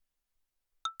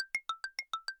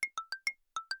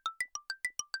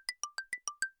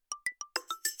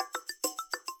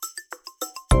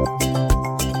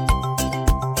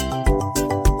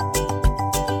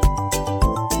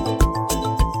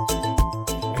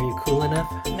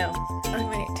enough? No. I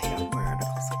might take out more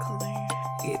articles of clothing.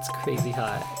 It's crazy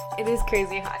hot. It is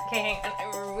crazy hot. Okay, hang on.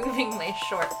 I'm removing my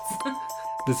shorts.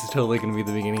 This is totally going to be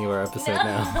the beginning of our episode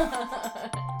now.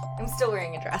 I'm still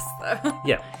wearing a dress, though.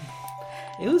 Yeah.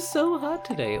 It was so hot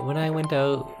today. When I went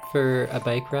out for a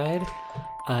bike ride,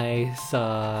 I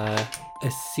saw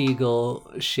a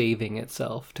seagull shaving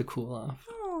itself to cool off.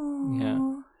 Aww.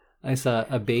 Yeah. I saw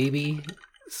a baby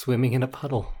swimming in a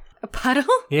puddle. A puddle?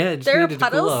 Yeah, it just There are needed to cool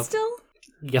puddles off. still?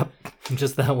 Yep,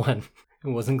 just that one. It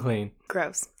wasn't clean.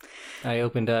 Gross. I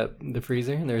opened up the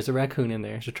freezer and there's a raccoon in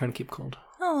there just trying to keep cold.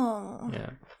 Oh. Yeah.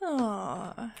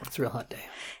 Oh. It's a real hot day.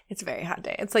 It's a very hot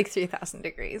day. It's like 3,000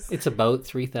 degrees. It's about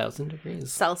 3,000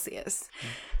 degrees. Celsius.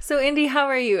 So, Indy, how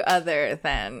are you other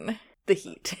than the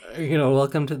heat? Are you going to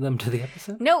welcome to the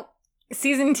episode? Nope.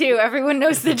 Season 2. Everyone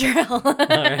knows the drill. All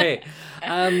right.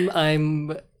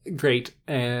 I'm great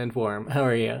and warm. How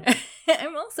are you?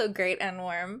 I'm also great and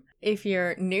warm. If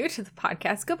you're new to the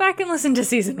podcast, go back and listen to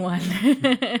season 1.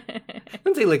 I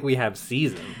wouldn't say like we have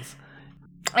seasons.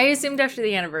 I assumed after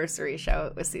the anniversary show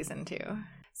it was season 2.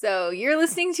 So you're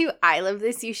listening to I Love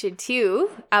This, You Should Too,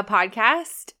 a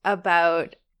podcast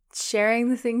about sharing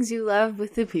the things you love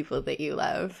with the people that you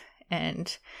love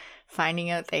and finding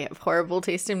out they have horrible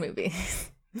taste in movies.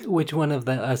 Which one of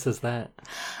us is that?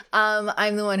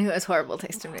 I'm the one who has horrible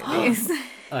taste in movies.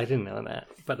 I didn't know that,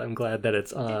 but I'm glad that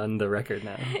it's on the record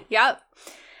now. Yep.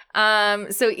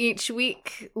 So each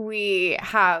week we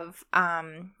have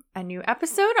a new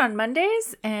episode on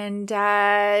Mondays, and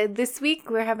this week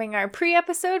we're having our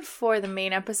pre-episode for the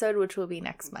main episode, which will be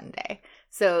next Monday.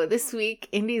 So this week,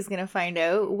 Indy's going to find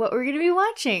out what we're going to be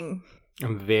watching.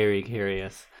 I'm very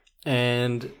curious.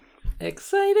 And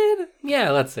excited? Yeah,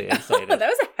 let's say excited. That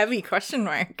was a heavy question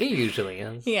mark. It usually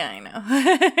is. Yeah, I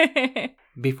know.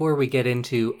 Before we get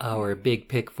into our big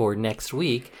pick for next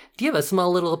week, do you have a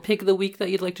small little pick of the week that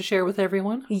you'd like to share with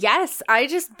everyone? Yes, I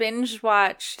just binge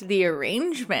watched The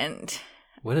Arrangement.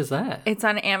 What is that? It's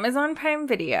on Amazon Prime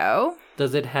Video.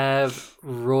 Does it have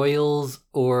royals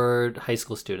or high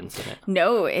school students in it?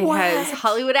 No, it has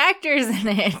Hollywood actors in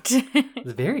it.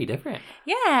 It's very different.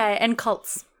 Yeah, and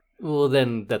cults. Well,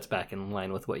 then that's back in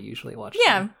line with what you usually watch.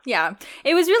 Yeah.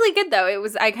 It was really good, though.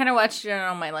 I kind of watched it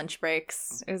on my lunch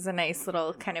breaks. It was a nice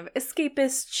little kind of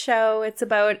escapist show. It's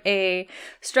about a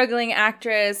struggling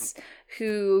actress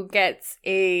who gets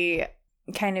a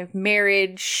kind of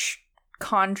marriage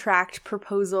contract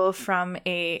proposal from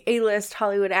a A-list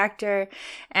Hollywood actor,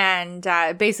 and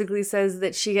basically says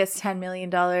that she gets $10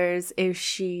 million if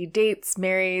she dates,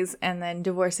 marries, and then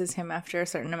divorces him after a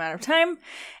certain amount of time.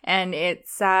 And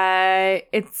it's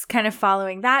kind of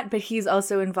following that, but he's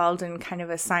also involved in kind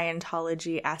of a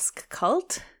Scientology-esque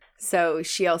cult. So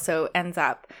she also ends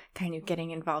up kind of getting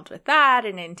involved with that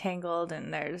and entangled,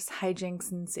 and there's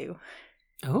hijinks ensue.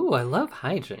 Oh, I love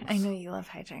hijinks. I know you love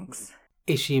hijinks.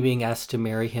 Is she being asked to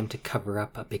marry him to cover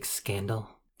up a big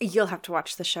scandal? You'll have to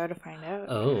watch the show to find out.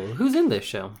 Oh, who's in this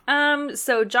show?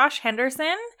 So Josh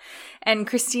Henderson and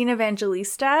Christina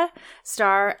Evangelista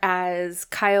star as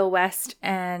Kyle West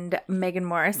and Megan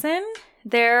Morrison.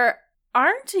 There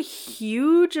aren't a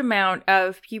huge amount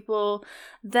of people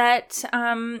that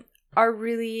are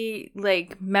really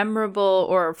like memorable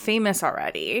or famous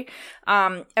already.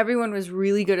 Everyone was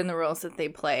really good in the roles that they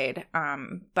played,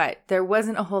 but there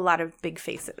wasn't a whole lot of big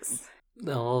faces.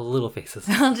 Oh, little faces.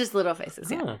 Just little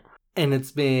faces, yeah. Huh. And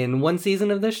it's been one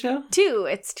season of this show? 2.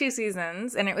 It's 2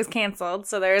 seasons, and it was canceled,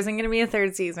 so there isn't going to be a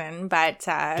 3rd season, but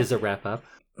Does it wrap up?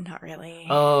 not really.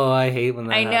 Oh, I hate when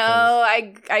that happens.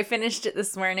 know. I finished it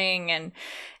this morning, and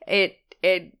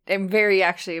I'm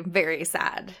very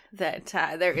sad that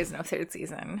there is no 3rd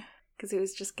season, because it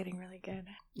was just getting really good.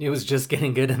 It was just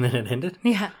getting good and then it ended?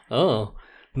 Yeah. Oh,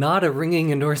 not a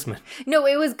ringing endorsement. No,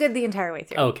 it was good the entire way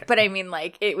through. Okay. But I mean,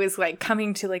 like, it was like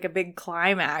coming to like a big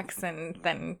climax, and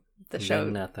then the show.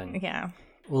 Then nothing. Yeah.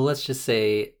 Well, let's just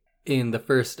say in the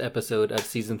first episode of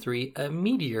season 3, a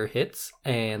meteor hits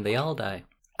and they all die.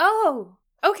 Oh,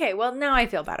 okay. Well, now I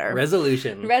feel better.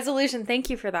 Resolution. Thank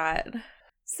you for that.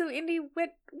 So, Indy, what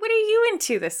are you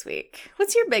into this week?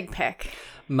 What's your big pick?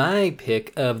 My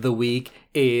pick of the week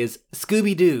is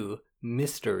Scooby-Doo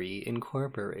Mystery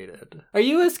Incorporated. Are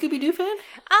you a Scooby-Doo fan?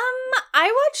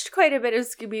 I watched quite a bit of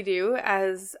Scooby-Doo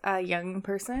as a young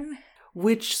person.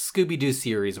 Which Scooby-Doo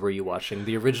series were you watching?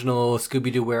 The original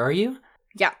Scooby-Doo Where Are You?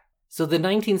 Yeah. So the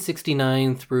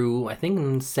 1969 through, I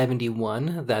think,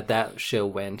 71 that show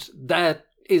went, that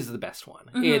is the best one.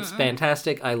 Mm-hmm. It's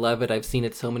fantastic. I love it. I've seen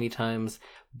it so many times.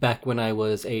 Back when I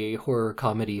was a horror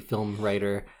comedy film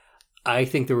writer, I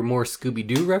think there were more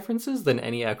Scooby-Doo references than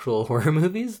any actual horror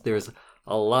movies. There's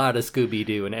a lot of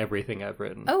Scooby-Doo in everything I've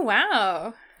written. Oh,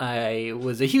 wow. I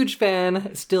was a huge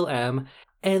fan, still am,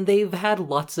 and they've had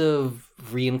lots of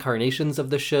reincarnations of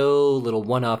the show, little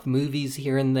one-off movies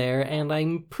here and there, and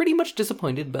I'm pretty much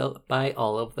disappointed by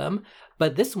all of them.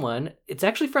 But this one, it's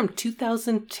actually from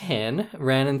 2010,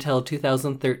 ran until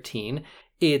 2013.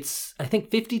 It's, I think,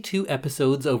 52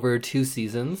 episodes over 2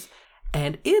 seasons,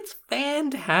 and it's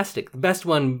fantastic. The best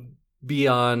one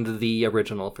beyond the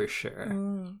original, for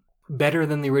sure. Better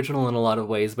than the original in a lot of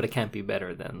ways, but it can't be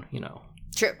better than,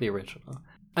 True. the original.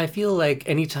 I feel like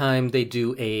anytime they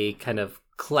do a kind of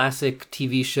classic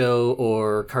TV show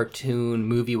or cartoon,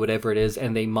 movie, whatever it is,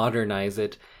 and they modernize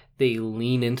it, they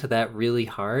lean into that really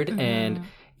hard, and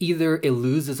either it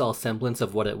loses all semblance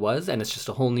of what it was, and it's just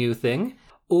a whole new thing,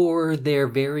 or they're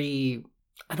very,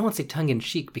 I don't want to say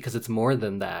tongue-in-cheek because it's more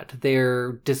than that.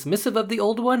 They're dismissive of the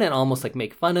old one and almost like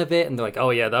make fun of it, and they're like, oh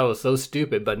yeah, that was so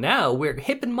stupid, but now we're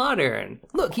hip and modern.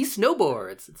 Look, he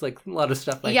snowboards. It's like a lot of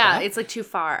stuff like that. Yeah, it's like too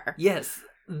far. Yes.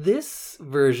 This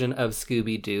version of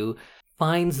Scooby-Doo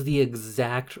finds the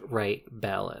exact right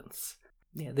balance.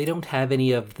 Yeah, they don't have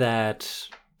any of that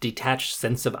detached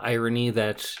sense of irony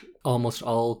that almost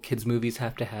all kids' movies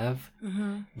have to have,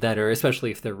 that are,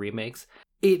 especially if they're remakes.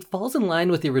 It falls in line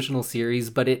with the original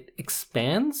series, but it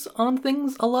expands on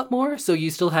things a lot more. So you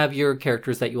still have your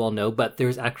characters that you all know, but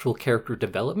there's actual character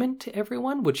development to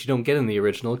everyone, which you don't get in the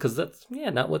original because that's,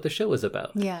 not what the show is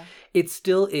about. Yeah. It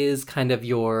still is kind of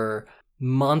your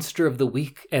monster of the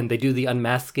week, and they do the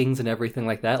unmaskings and everything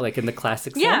like that, like in the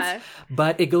classic sense.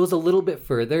 But it goes a little bit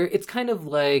further. It's kind of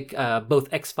like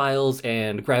both X-Files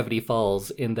and Gravity Falls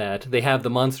in that they have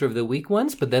the monster of the week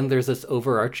ones, but then there's this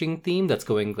overarching theme that's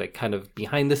going like kind of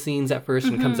behind the scenes at first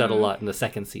and comes out a lot in the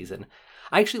second season.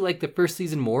 I actually like the first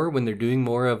season more when they're doing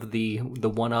more of the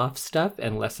one-off stuff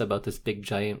and less about this big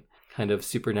giant kind of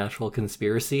supernatural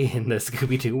conspiracy in the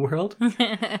Scooby-Doo world.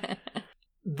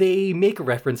 They make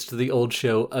reference to the old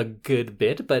show a good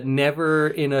bit, but never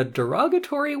in a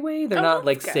derogatory way. They're not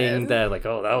like saying that, like,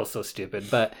 oh, that was so stupid.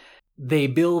 But they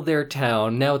bill their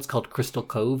town. Now it's called Crystal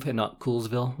Cove and not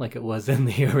Coolsville like it was in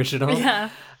the original.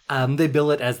 Yeah. They bill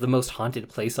it as the most haunted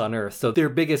place on Earth. So their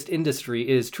biggest industry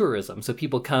is tourism. So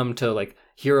people come to like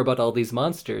hear about all these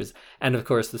monsters. And of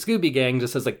course, the Scooby Gang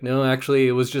just says like, no, actually,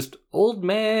 it was just Old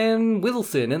Man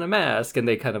Wilson in a mask. And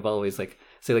they kind of always like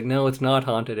say like, no, it's not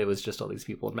haunted. It was just all these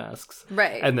people in masks.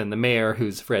 Right. And then the mayor,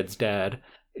 who's Fred's dad,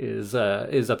 is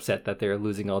upset that they're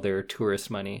losing all their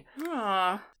tourist money.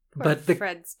 Aw. But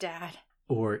Fred's dad.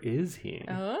 Or is he?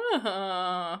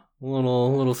 Oh.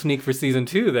 Little sneak for season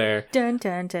 2 there. Dun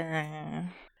dun dun.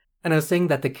 And I was saying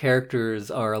that the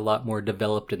characters are a lot more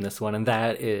developed in this one, and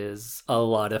that is a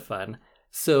lot of fun.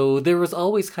 So there was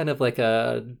always kind of like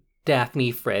a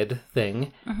Daphne Fred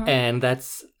thing, and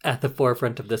that's at the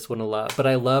forefront of this one a lot. But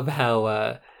I love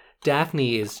how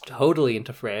Daphne is totally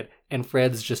into Fred, and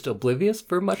Fred's just oblivious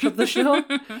for much of the show.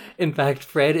 In fact,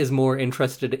 Fred is more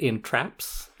interested in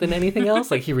traps than anything else.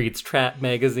 Like, he reads trap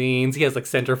magazines, he has like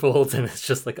centerfolds, and it's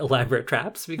just like elaborate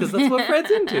traps, because that's what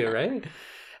Fred's into, right?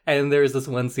 And there's this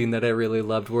one scene that I really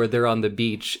loved where they're on the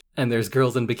beach, and there's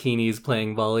girls in bikinis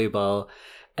playing volleyball,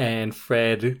 and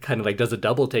Fred kind of like does a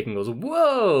double take and goes,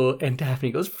 whoa! And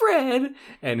Daphne goes, Fred!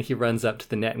 And he runs up to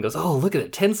the net and goes, oh, look at the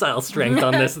tensile strength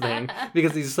on this thing,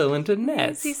 because he's so into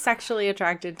nets. Is he sexually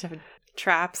attracted to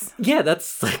traps? Yeah,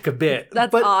 that's like a bit.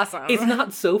 That's awesome. It's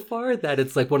not so far that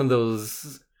it's like one of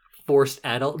those forced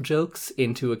adult jokes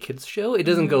into a kid's show. It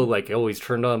doesn't go like, oh, he's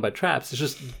turned on by traps. It's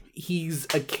just, he's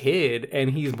a kid and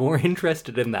he's more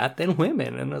interested in that than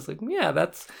women. And I was like, yeah,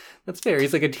 that's fair.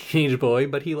 He's like a teenage boy,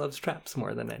 but he loves traps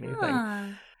more than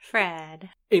anything. Fred.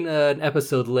 In an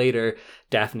episode later,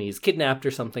 Daphne's kidnapped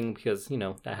or something because,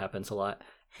 that happens a lot.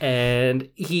 And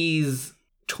he's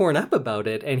torn up about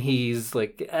it, and he's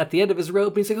like at the end of his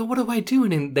rope, and he's like, oh, what do I do?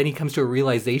 And then he comes to a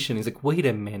realization. He's like, wait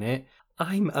a minute.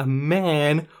 I'm a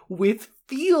man with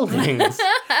feelings.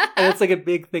 And it's like a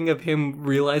big thing of him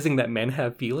realizing that men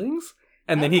have feelings.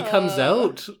 And then he comes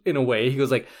out in a way. He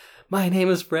goes like, my name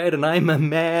is Fred and I'm a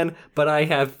man, but I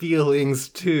have feelings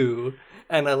too.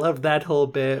 And I love that whole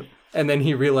bit. And then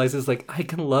he realizes like, I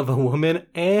can love a woman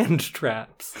and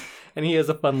traps. And he has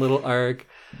a fun little arc.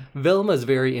 Velma's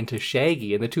very into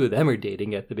Shaggy, and the two of them are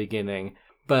dating at the beginning.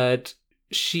 But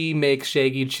she makes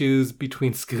Shaggy choose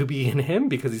between Scooby and him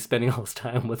because he's spending all his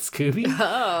time with Scooby.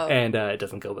 Oh. And it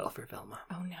doesn't go well for Velma.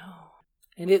 Oh, no.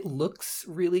 And it looks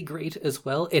really great as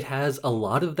well. It has a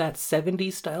lot of that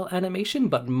 70s style animation,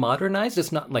 but modernized.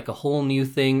 It's not like a whole new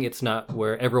thing. It's not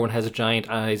where everyone has giant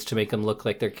eyes to make them look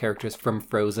like they're characters from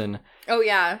Frozen. Oh,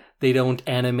 yeah. They don't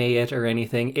animate it or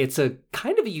anything. It's a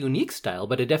kind of a unique style,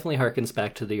 but it definitely harkens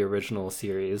back to the original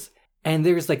series. And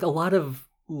there's like a lot of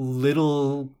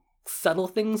little subtle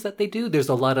things that they do. There's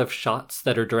a lot of shots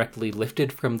that are directly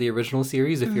lifted from the original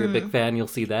series. If you're a big fan, you'll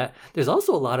see that. There's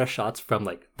also a lot of shots from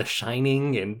like The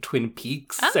Shining and Twin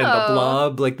Peaks and The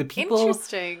Blob. Like the people.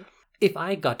 Interesting. If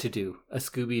I got to do a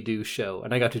Scooby-Doo show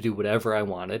and I got to do whatever I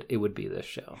wanted, it would be this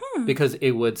show. Because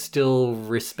it would still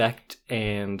respect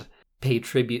and pay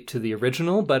tribute to the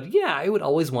original. But yeah, I would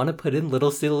always want to put in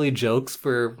little silly jokes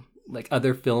for like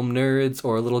other film nerds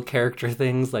or little character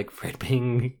things like Fred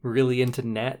being really into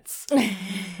nets.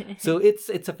 So it's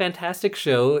a fantastic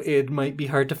show. It might be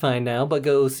hard to find now, but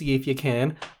go see if you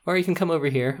can. Or you can come over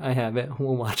here. I have it.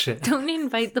 We'll watch it. Don't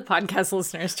invite the podcast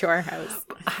listeners to our house.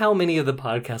 How many of the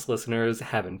podcast listeners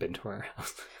haven't been to our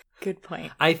house? Good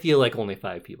point. I feel like only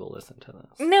 5 people listen to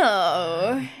this.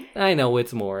 No. I know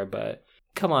it's more, but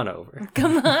come on over.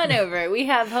 Come on over. We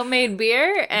have homemade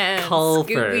beer and Call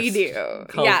Scooby-Doo. first.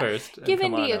 Call first. and Give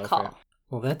come Indy on a over. call.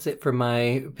 Well, that's it for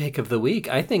my pick of the week.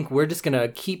 I think we're just going to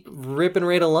keep ripping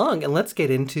right along, and let's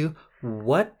get into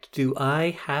what do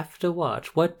I have to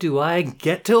watch? What do I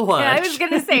get to watch? Yeah, I was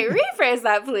going to say, rephrase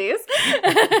that, please.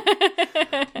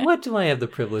 What do I have the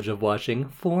privilege of watching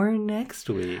for next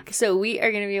week? So we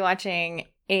are going to be watching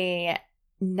a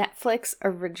Netflix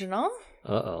original.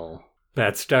 Uh-oh.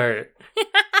 Bad start.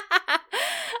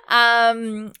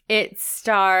 It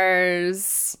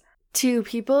stars 2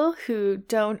 people who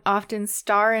don't often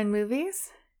star in movies.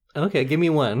 Okay, give me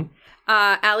one.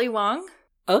 Ali Wong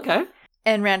Okay.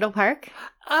 and Randall Park.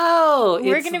 Oh,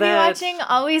 We're it's going to be that- watching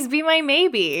Always Be My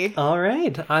Maybe. All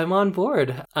right, I'm on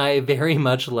board. I very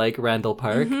much like Randall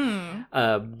Park.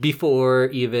 Before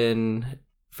even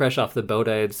fresh off the boat,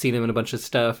 I had seen him in a bunch of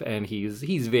stuff, and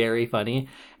he's very funny.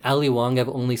 Ali Wong, I've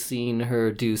only seen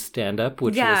her do stand-up,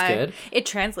 which was good. It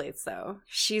translates, though.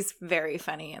 She's very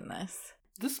funny in this.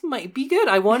 This might be good.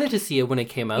 I wanted to see it when it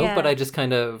came out, Yeah. but I just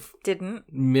kind of Didn't.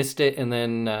 missed it, and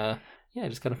then I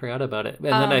just kind of forgot about it. And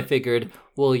then I figured,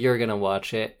 well, you're gonna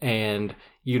watch it, and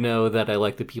you know that I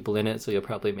like the people in it, so you'll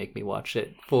probably make me watch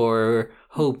it for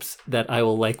hopes that I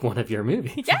will like one of your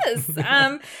movies. Yes.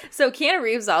 So Keanu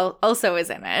Reeves also is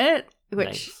in it, which,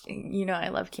 Nice. you know, I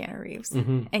love Keanu Reeves.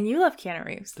 Mhm. And you love Keanu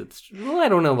Reeves. Well, I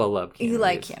don't know about love Keanu You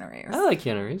like Reeves. Keanu Reeves. I like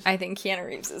Keanu Reeves. I think Keanu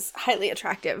Reeves is highly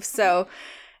attractive. So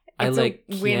I it's a like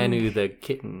win. Keanu the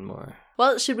kitten more.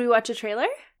 Well, should we watch a trailer?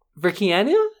 For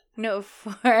Keanu? No,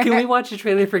 for... Can we watch a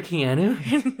trailer for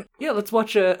Keanu? Yeah, let's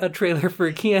watch a trailer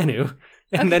for Keanu.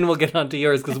 And then we'll get on to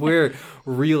yours, because we're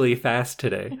really fast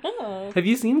today. Oh. Have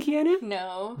you seen Keanu?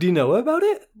 No. Do you know about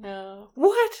it? No.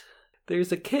 What?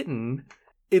 There's a kitten.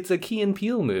 It's a Key and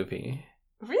Peele movie.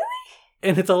 Really?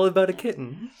 And it's all about a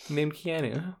kitten named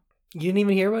Keanu. You didn't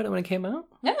even hear about it when it came out?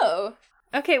 No.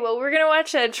 Okay, well, we're going to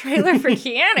watch a trailer for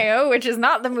Keanu, which is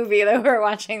not the movie that we're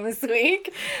watching this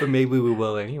week. But maybe we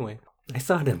will anyway. I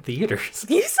saw it in theaters.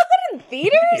 You saw it in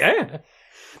theaters? Yeah.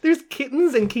 There's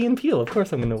kittens and Key and Peele. Of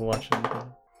course I'm going to watch them.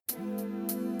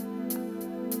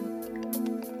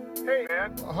 Hey,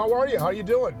 man. How are you? How you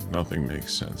doing? Nothing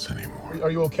makes sense anymore.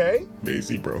 Are you okay?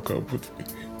 Maisie broke up with me.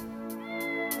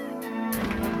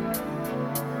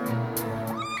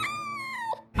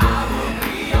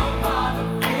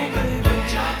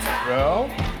 Well,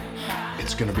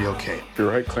 it's gonna be okay.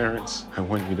 You're right, Clarence. I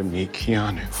want you to meet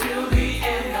Keanu.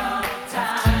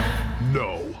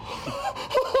 No.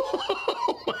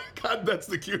 Oh my God, that's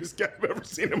the cutest cat I've ever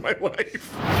seen in my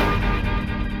life.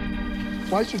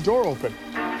 Why's your door open?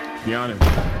 Keanu.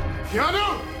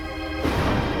 Keanu!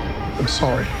 I'm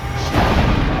sorry.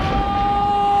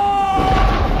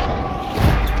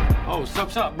 Oh,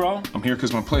 what's up, bro? I'm here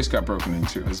because my place got broken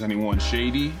into. Has anyone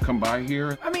shady come by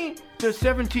here? I mean, the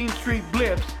 17th Street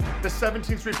Blips. The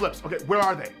 17th Street Flips. Okay, where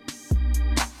are they?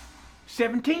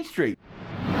 17th Street.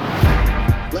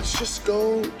 Let's just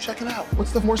go check it out.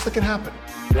 What's the worst that can happen?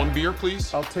 One beer,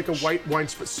 please. I'll take a white wine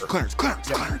spritzer.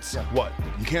 Clarence. Yeah, what?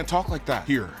 You can't talk like that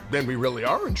here. Then we really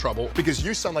are in trouble because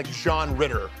you sound like John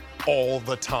Ritter all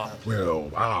the time.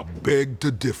 Well, I beg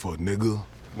to differ, nigga.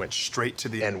 Went straight to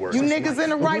the N-word. You niggas in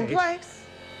the right place?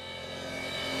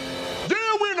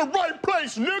 Yeah, we're in the right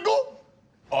place, nigga.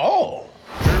 Oh.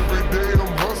 Every day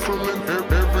I'm hustling,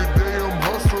 every day I'm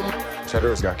hustling.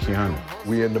 Cheddar's got Keanu.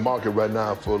 We in the market right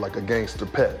now for like a gangster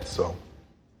pet, so.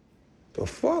 The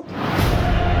fuck?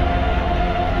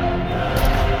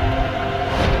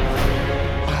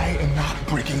 I am not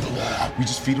breaking the law. We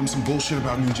just feed him some bullshit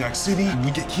about New Jack City, and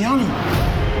we get Keanu.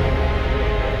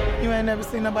 You ain't never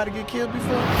seen nobody get killed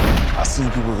before? I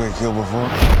seen people get killed before.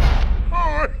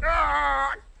 Oh,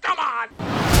 yeah. Come on.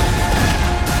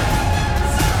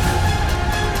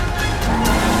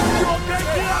 You okay,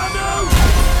 Keanu?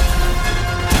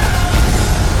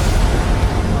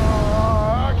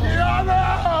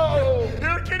 Keanu!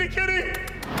 Here, kitty, kitty.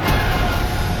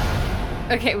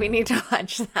 Okay, we need to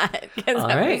watch that. 'Cause All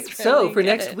that right. was So really for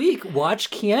next good. week,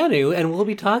 watch Keanu, and we'll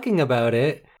be talking about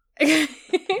it.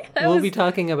 We'll be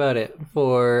talking about it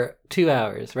for 2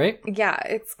 hours, right? Yeah,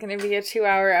 it's going to be a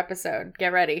 2-hour episode.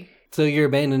 Get ready. So you're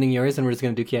abandoning yours, and we're just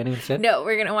going to do Keanu instead? No,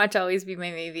 we're going to watch Always Be My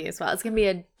Maybe as well. It's going to be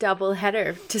a double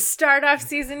header to start off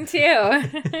season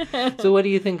 2. So what do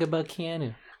you think about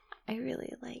Keanu? I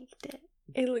really liked it.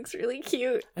 It looks really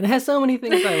cute. And it has so many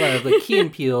things I love. Like Key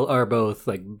and Peele are both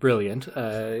like brilliant.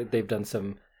 They've done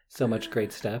so much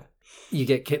great stuff. You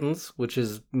get kittens, which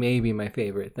is maybe my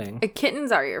favorite thing.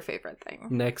 Kittens are your favorite thing.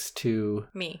 Next to,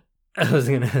 Me. I was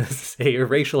gonna say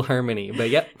racial harmony, but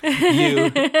yep, you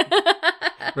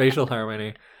racial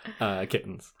harmony,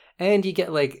 kittens, and you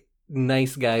get like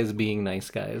nice guys being nice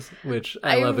guys, which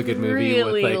I love a good movie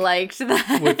really with like liked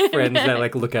that. with friends that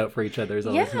like look out for each other. Is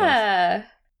always nice. Yeah.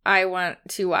 I want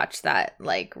to watch that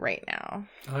like right now.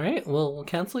 All right, well, we'll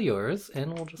cancel yours,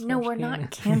 and we'll just No, watch we're Keanu.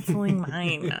 not canceling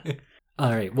mine.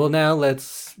 All right, well now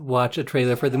let's watch a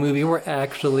trailer for the movie we're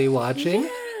actually watching.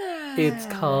 It's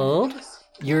called.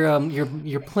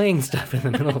 You're playing stuff in the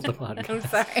middle of the podcast. I'm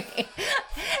sorry.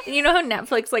 You know how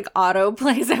Netflix like auto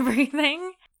plays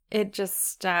everything? It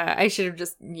just I should have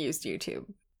just used YouTube.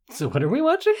 So what are we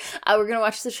watching? We're gonna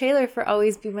watch the trailer for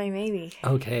Always Be My Maybe.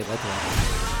 Okay, let's watch.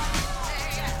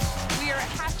 We are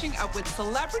catching up with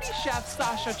celebrity chef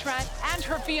Sasha Trent and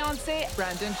her fiance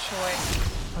Brandon Choi.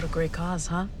 What a great cause,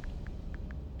 huh?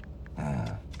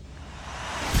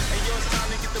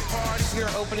 We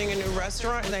are opening a new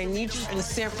restaurant, and I need you in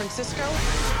San Francisco.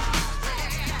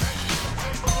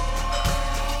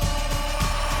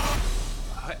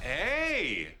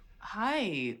 Hey!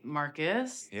 Hi,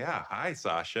 Marcus. Yeah, hi,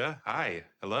 Sasha. Hi.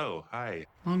 Hello. Hi.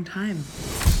 Long time.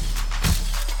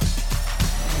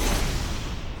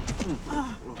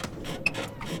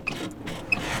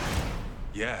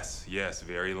 Yes,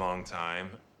 very long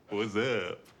time. What's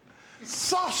up?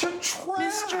 Sasha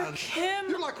Trent. Mr. Kim.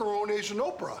 You're like our own Asian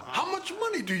Oprah. How much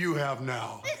money do you have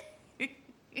now?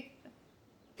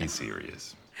 He's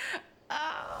serious.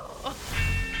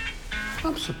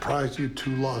 I'm surprised you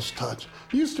two lost touch.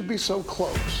 You used to be so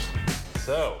close.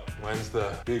 So, when's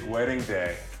the big wedding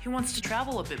day? He wants to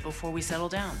travel a bit before we settle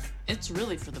down. It's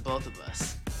really for the both of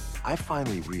us. I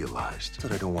finally realized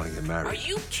that I don't want to get married. Are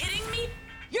you kidding me?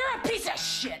 You're a piece of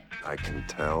shit. I can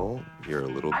tell you're a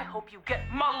little... I hope you get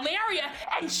malaria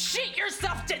and shit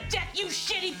yourself to death, you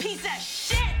shitty piece of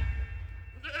shit.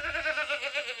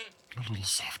 A little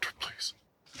softer, please.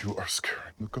 You are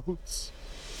scaring the goats.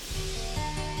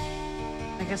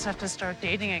 I guess I have to start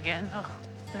dating again. Ugh,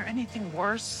 is there anything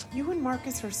worse? You and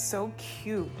Marcus are so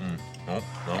cute. No.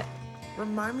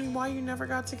 Remind me why you never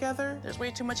got together? There's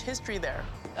way too much history there.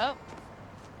 Oh.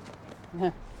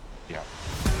 Yeah.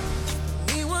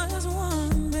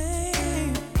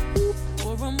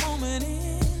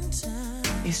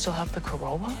 You still have the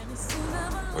Corolla?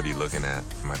 What are you looking at?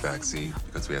 My back seat?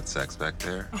 Because we had sex back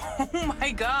there? Oh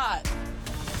my God.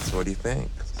 So what do you think?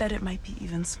 That it might be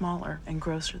even smaller and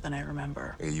grosser than I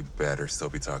remember. Yeah, you better still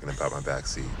be talking about my back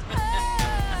seat.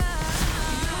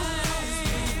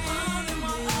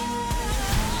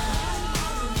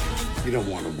 You don't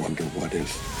want to wonder what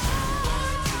if.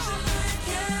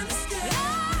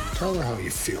 Tell her how you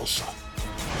feel, son.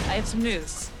 I have some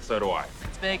news. So do I.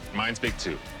 It's big. Mine's big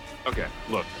too. Okay,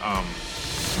 look,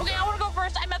 Okay, I want to go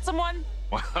first. I met someone.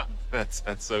 wow, that's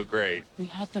so great. We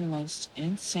had the most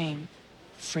insane,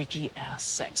 freaky ass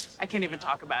sex. I can't even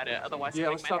talk about it, otherwise Yeah,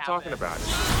 let's stop talking about it.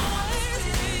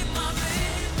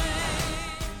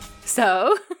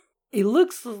 So, It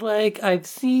looks like I've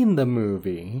seen the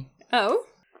movie. oh,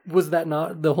 Was that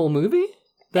not the whole movie?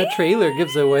 That trailer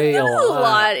gives away a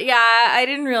lot. Yeah, I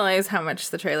didn't realize how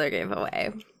much the trailer gave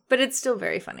away, but it's still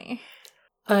very funny.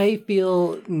 I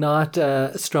feel not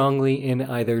strongly in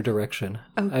either direction.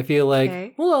 I feel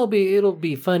like, well, it'll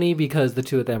be funny because the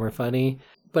two of them are funny,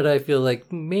 but I feel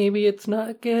like maybe it's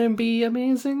not gonna be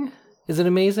amazing. Is it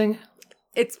amazing?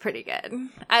 It's pretty good.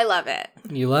 I love it.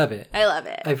 You love it. I love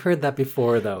it. I've heard that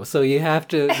before though, so you have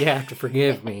to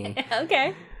forgive me.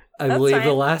 Okay. I That's believe the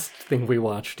fine. last thing we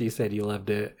watched, you said you loved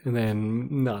it, and then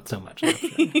not so much.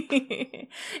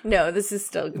 No, this is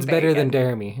still It's very better than good.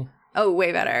 Dare Me. Oh,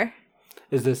 way better.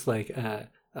 Is this like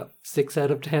A 6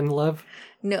 out of 10 love?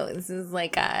 No, this is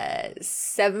like a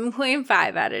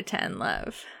 7.5 out of 10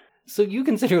 love. So you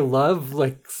consider love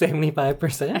like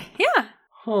 75%? Yeah.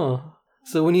 Huh.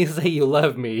 So when you say you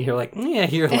love me, you're like, yeah,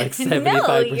 you're like 75%.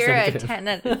 No, you're a good. 10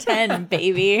 out of 10,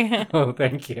 baby. Oh,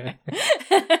 thank you.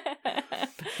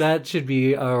 That should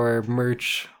be our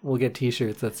merch. We'll get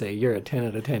t-shirts that say, you're a 10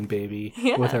 out of 10, baby,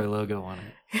 with our logo on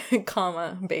it.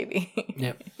 Comma, baby.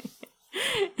 Yep.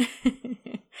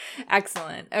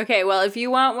 Excellent. Okay, well, if you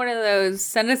want one of those,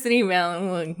 send us an email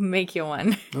and we'll make you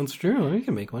one. That's true. We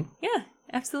can make one. Yeah,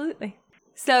 absolutely.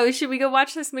 So, should we go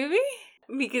watch this movie?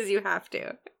 Because you have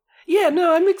to. Yeah,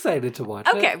 no, I'm excited to watch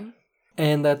it. Okay.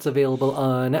 And that's available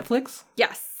on Netflix?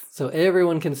 Yes. So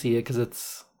everyone can see it because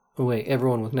it's... Oh, wait,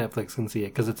 everyone with Netflix can see it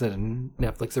because it's a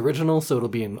Netflix original, so it'll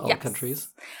be in all countries.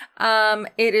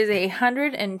 It is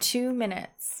 102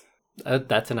 minutes.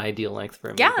 That's an ideal length for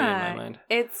a movie in my mind.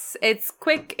 It's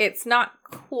quick. It's not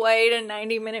quite a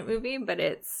 90-minute movie, but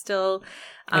it's still...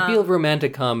 I feel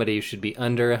romantic comedy should be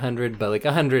under 100, but like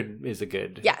 100 is a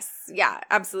good... Yes, yeah,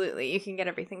 absolutely. You can get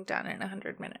everything done in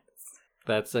 100 minutes.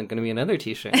 That's going to be another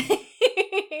t-shirt.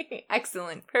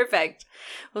 Excellent. Perfect.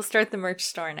 We'll start the merch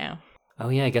store now. Oh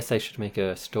yeah, I guess I should make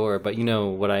a store, but you know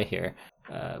what I hear.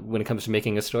 When it comes to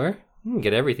making a store, you can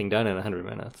get everything done in 100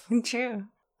 minutes. True.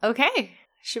 Okay.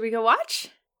 Should we go watch?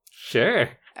 Sure.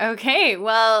 Okay,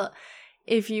 well,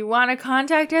 if you want to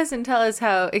contact us and tell us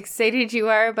how excited you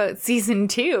are about season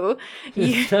 2,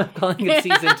 you... Stop calling it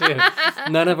season 2.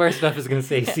 None of our stuff is going to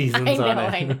say seasons on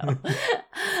it. I know.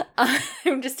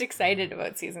 I'm just excited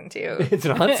about season 2. It's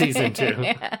not season 2.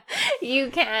 Yeah.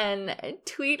 You can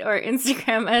tweet or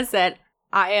Instagram us at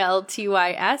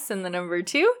ILTYS and the number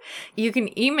 2. You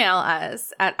can email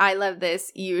us at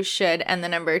ilovethisyouShould and the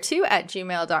number 2 at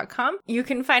gmail.com. You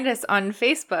can find us on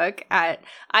Facebook at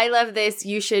I Love This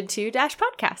You Should Too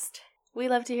 -podcast. We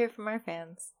love to hear from our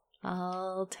fans.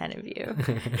 All 10 of you.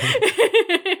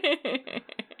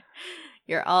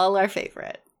 You're all our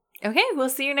favorite. Okay, we'll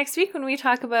see you next week when we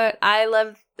talk about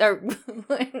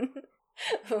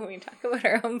when we talk about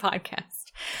our own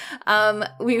podcast.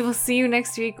 We will see you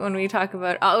next week when we talk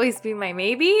about Always Be My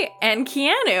Maybe and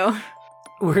Keanu.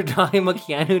 We're talking about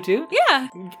Keanu too? Yeah.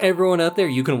 Everyone out there,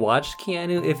 you can watch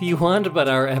Keanu if you want, but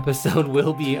our episode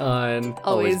will be on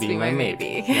Always Be My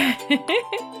Maybe.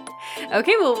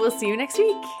 Okay, well, we'll see you next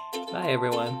week. Bye,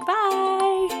 everyone.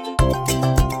 Bye.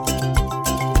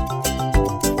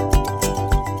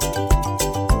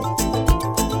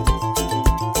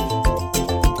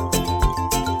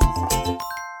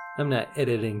 I'm not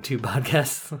editing 2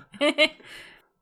 podcasts.